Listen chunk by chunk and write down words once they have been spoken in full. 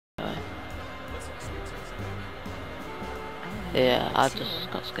Yeah, I just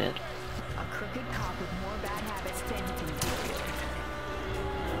got scared. A crooked cop with more bad habits than he can do.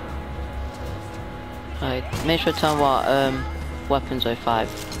 Alright, make sure to tell what weapons 05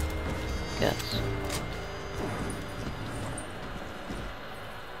 gets.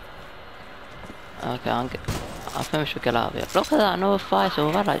 Okay, I think we should get out of here. Look at that, another fight, so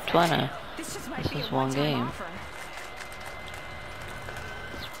we've had like 20. This just might This be is a one one-time game. offer.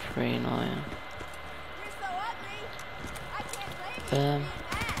 It's pretty annoying. You're so ugly. I can't blame you for being mad.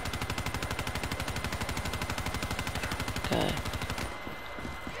 Okay.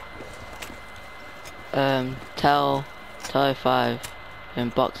 Tell 05 in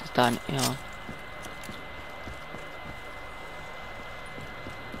boxes down here.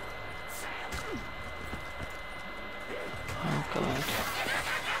 Oh god.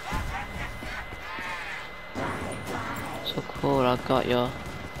 So cool, I got you. I'm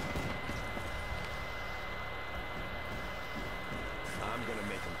gonna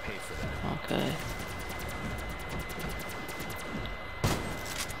make him pay for that. Okay.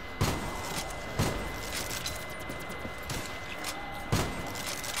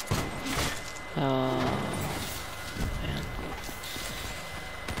 Man.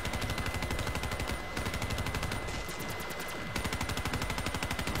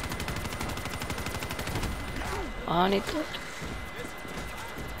 I need to.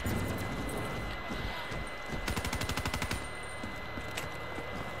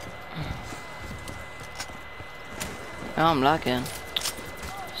 I'm lagging.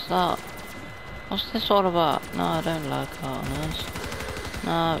 Stop. What's this all about? No, I don't lag out on this.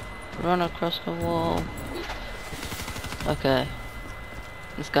 No, run across the wall. Okay.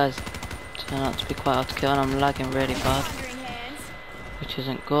 This guy's turned out to be quite hard to kill and I'm lagging really bad. Wandering hands. Which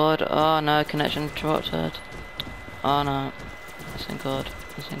isn't good. Oh no, connection interrupted. Oh no. This isn't good.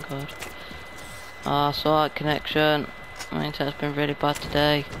 This isn't good. Oh, sorry, connection. My internet's been really bad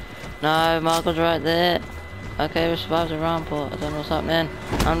today. No, Marco's right there. Okay, we survived the round, but I don't know what's happening.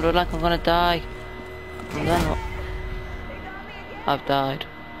 I'm like I'm gonna die. And then what? I've died.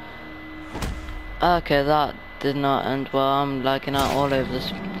 Okay, that did not end well. I'm lagging out all over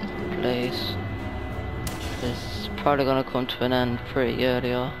this place. It's probably gonna come to an end pretty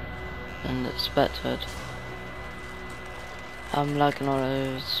earlier than expected. I'm lagging all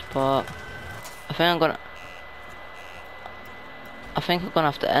over the spot. I think I'm gonna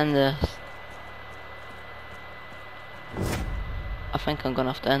have to end this. I think I'm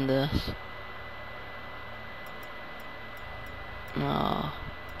gonna have to end this. No.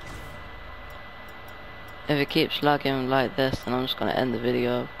 If it keeps lagging like this, then I'm just gonna end the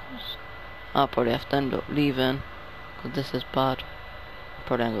video. Because I'll probably have to end up leaving. Because this is bad. I'll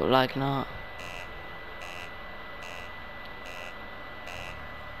probably end up lagging out.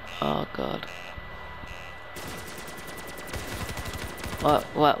 Oh god.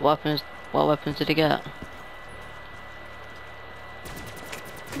 What weapons did he get?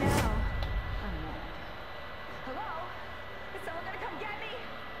 No. I'm not. Hello? Is someone gonna come get me?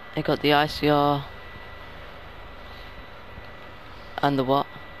 He got the ICR. And the what?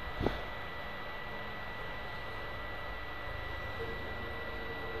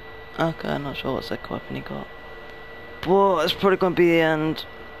 Okay, I'm not sure what second weapon he got. But it's probably gonna be the end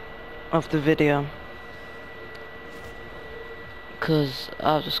of the video. Cause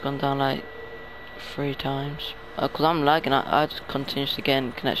I've just gone down like 3 times. Cause I'm lagging, I just continuously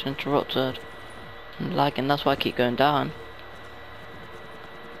getting connection interrupted. I'm lagging, that's why I keep going down.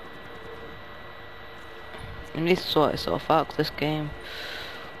 It needs to sort itself out, cause this game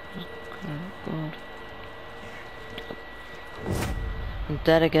is good. I'm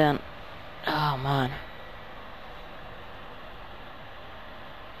dead again. Oh man.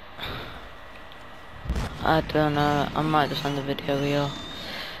 I don't know, I might just end the video here.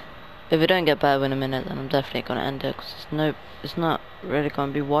 If it don't get better in a minute, then I'm definitely gonna end it, because it's not really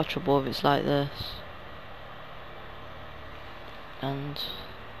gonna be watchable if it's like this. And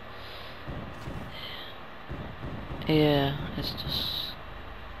yeah, it's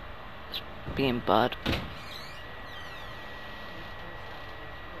being bad.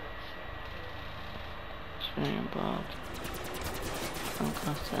 It's being bad. I'm gonna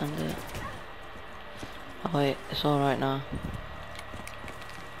have to end it. Oh wait, it's alright now.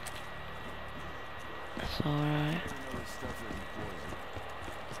 It's alright.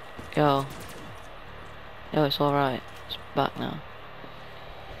 Yo, it's alright. It's back now.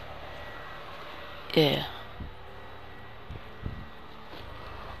 Yeah.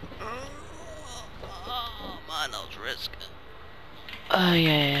 Oh man, that was risky. Oh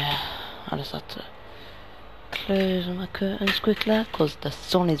yeah. I just had to close my curtains quickly because the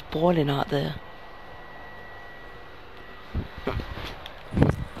sun is boiling out there.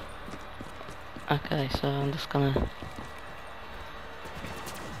 Okay, so I'm just gonna...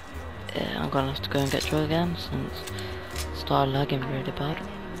 Yeah, I'm gonna have to go and get Joe again since it started lagging really bad.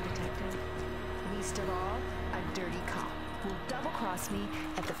 Least of all, a dirty cop will double-cross me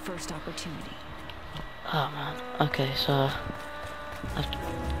at the first opportunity. Oh man. Okay, so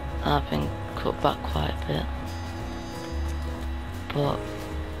I've been cut back quite a bit, but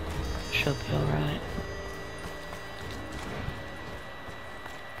should be alright.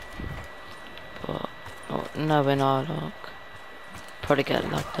 But oh, no, we're not. Look, probably get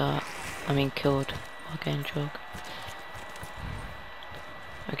like that. I mean, killed while getting drug.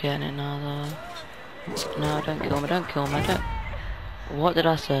 We're getting it now though. No, don't kill me! Don't kill me! Don't. What did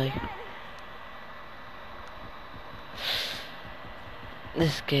I say?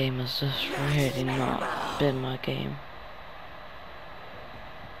 This game has just really not been my game.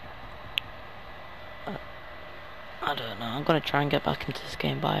 I don't know, I'm gonna try and get back into this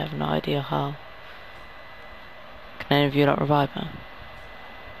game, but I have no idea how. Can any of you not revive me?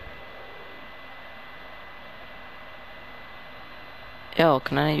 Yo,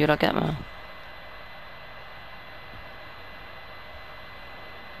 can any of you not get me?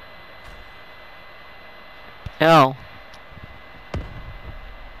 Yo!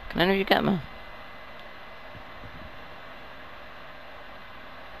 Can any of you get me?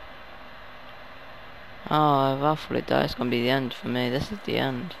 Oh, if I fully die, it's gonna be the end for me. This is the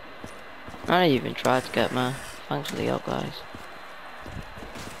end. I didn't even try to get me. Thanks for the help, guys.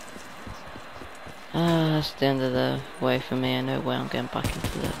 That's the end of the way for me. I know where I'm getting back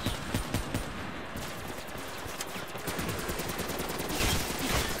into this.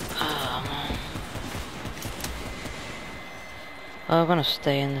 Oh, man. I'm gonna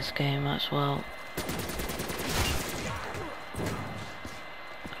stay in this game as well.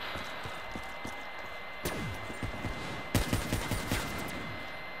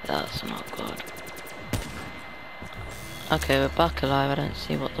 That's not good. Okay, we're back alive. I don't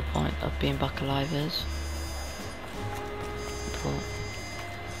see what the point of being back alive is. But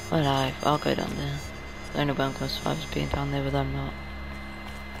we're alive. I'll go down there. The only way I'm going to survive is being down there with them not.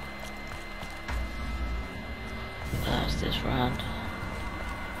 That's this round.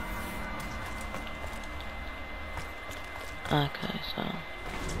 Okay, so...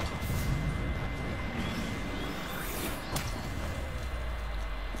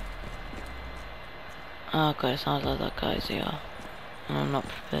 Okay, sounds like that guy's here. And I'm not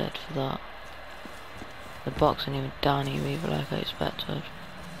prepared for that. The box ain't even down here either like I expected.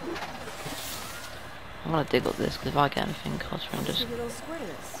 I'm gonna dig up this because if I get anything else from just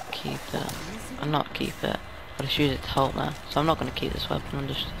keep it. And not keep it. I'll just use it to help me. So I'm not gonna keep this weapon, I'm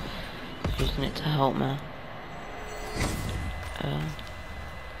just using it to help me.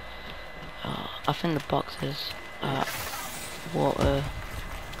 I think the box is water,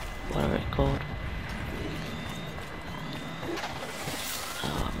 whatever it's called.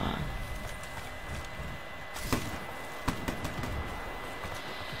 Oh man.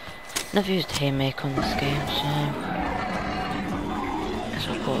 Never used Haymaker on this game, so it's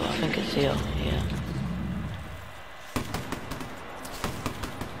all cool. I think it's here, yeah.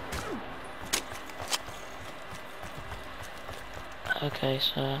 Okay,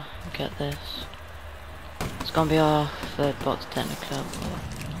 so get this. It's gonna be our third box technically,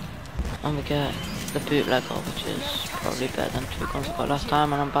 and we get the bootlegger, which is probably better than 2 guns I got last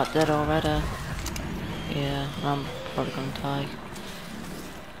time, and I'm about dead already. Yeah, and I'm probably gonna die.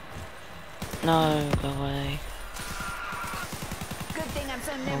 No, go away. Good thing I'm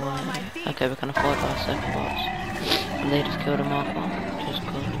so nimble on my feet. Okay, we can afford our second box. And they just killed a marker, which is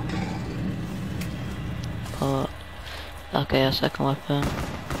good. But okay, our second weapon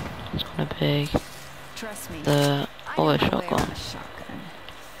is gonna be the auto shotgun.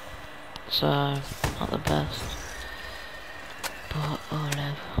 So, not the best, but I'll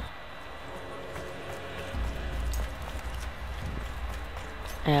live.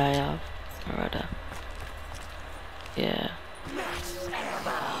 Yeah, I have already. Yeah.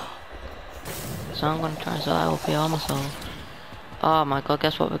 So I'm gonna try so I will be on myself. Oh my god,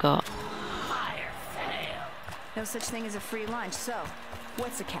 guess what we got? No such thing as a free lunch, so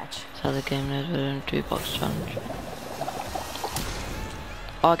what's the catch? That's how the game is, we're doing a 2-box challenge.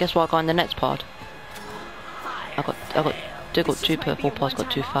 Oh, guess what I got in the next pod? I got 2 purple pods, got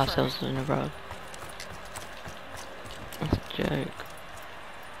 2 fast cells in a row. That's a joke.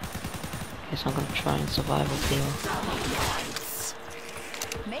 Guess I'm gonna try and survive up here.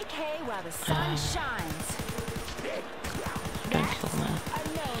 Make hay while the sun shines. Don't kill me.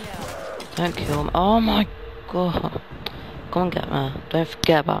 Don't kill me. Oh my god. Go and get me. Don't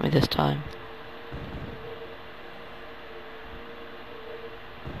forget about me this time.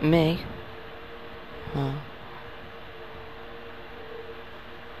 Me? Oh.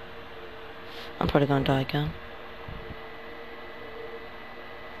 I'm probably gonna die again.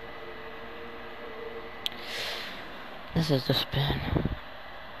 This is the spin.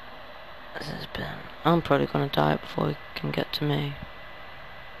 This has been. I'm probably gonna die before he can get to me.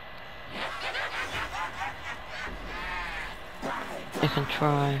 I can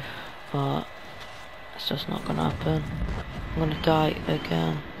try, but it's just not gonna happen. I'm gonna die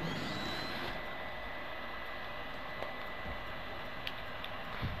again.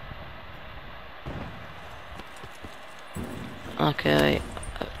 Okay,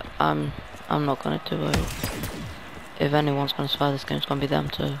 I'm not gonna do it. If anyone's gonna survive this game, it's gonna be them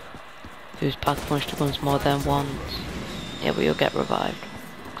two. Who's pack punched the guns more than once. Yeah, but you'll get revived.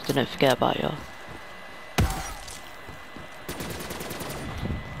 Because they don't forget about you.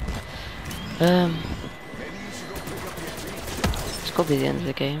 It's gotta be the end of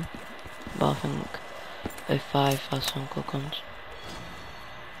the game. But I think 05 has some good guns.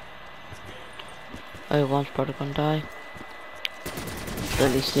 01's probably gonna die. But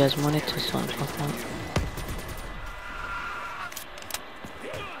at least he has money to sign stuff out.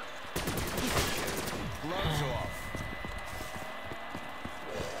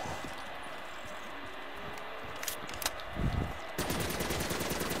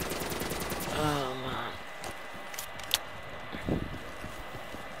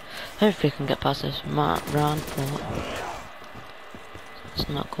 Hopefully we can get past this round, but it's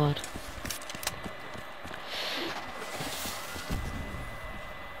not good.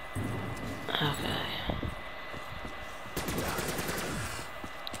 Okay.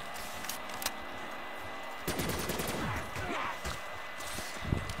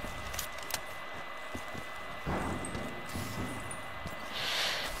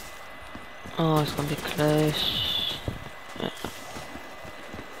 Oh, it's gonna be close. Yeah.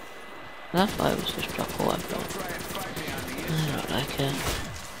 That fight was just drop away. I don't like it.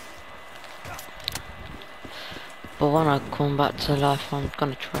 But when I come back to life, I'm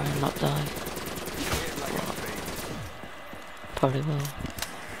gonna try and not die. Probably will.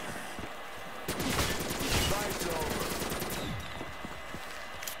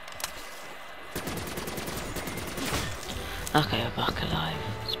 Okay, we're back alive.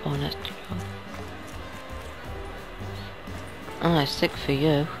 Spawn next to you. Oh, it's sick for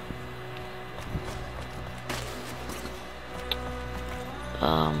you.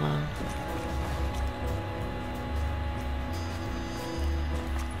 Oh man.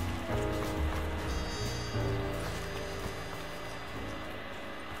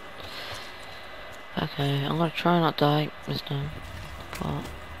 Okay, I'm gonna try not die this time. But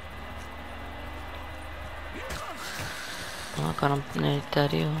oh god, I'm nearly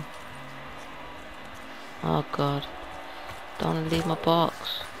dead here. Oh god. Don't wanna leave my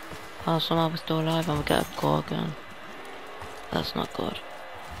box. Oh, somehow we're still alive and we get a go again. That's not good.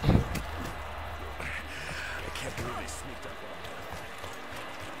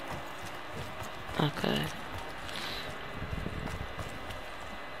 Okay.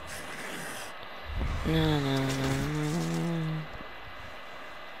 No.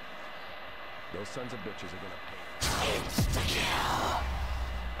 Those sons of bitches are gonna pay.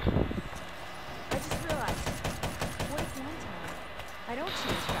 I just realized. What if one time I don't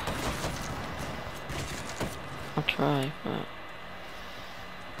choose that? I'll try, but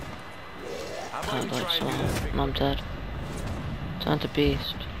How I about we like try and do someone. this big I'm dead. Turn to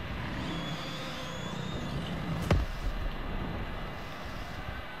beast.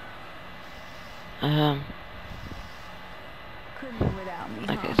 Couldn't live without me,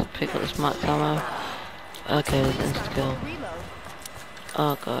 Okay, huh? so pick up this max ammo. Okay, there's insta-kill. Reload.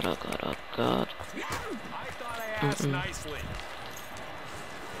 Oh god, oh god, oh god. I thought I asked nicely.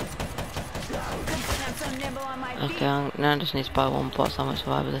 Good thing I'm so nimble on my feet. Okay, now I just need to buy one box. How much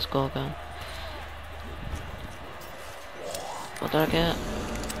survive with this go gun? What did I get?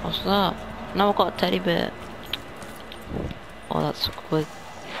 What's that? No, I got a teddy bear. Oh, that's a squid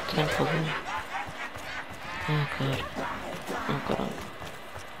tentacle thing. Oh god. Oh god,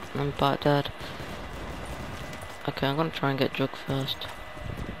 I'm about dead. Okay, I'm gonna try and get Jug first.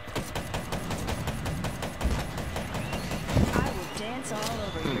 I will dance all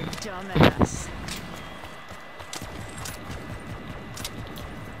over your dumbass.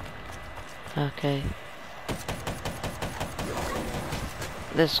 Okay.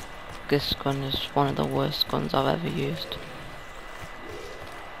 This gun is one of the worst guns I've ever used.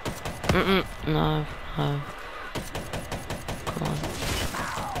 No. Come on.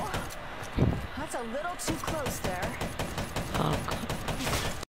 That's a little too close there.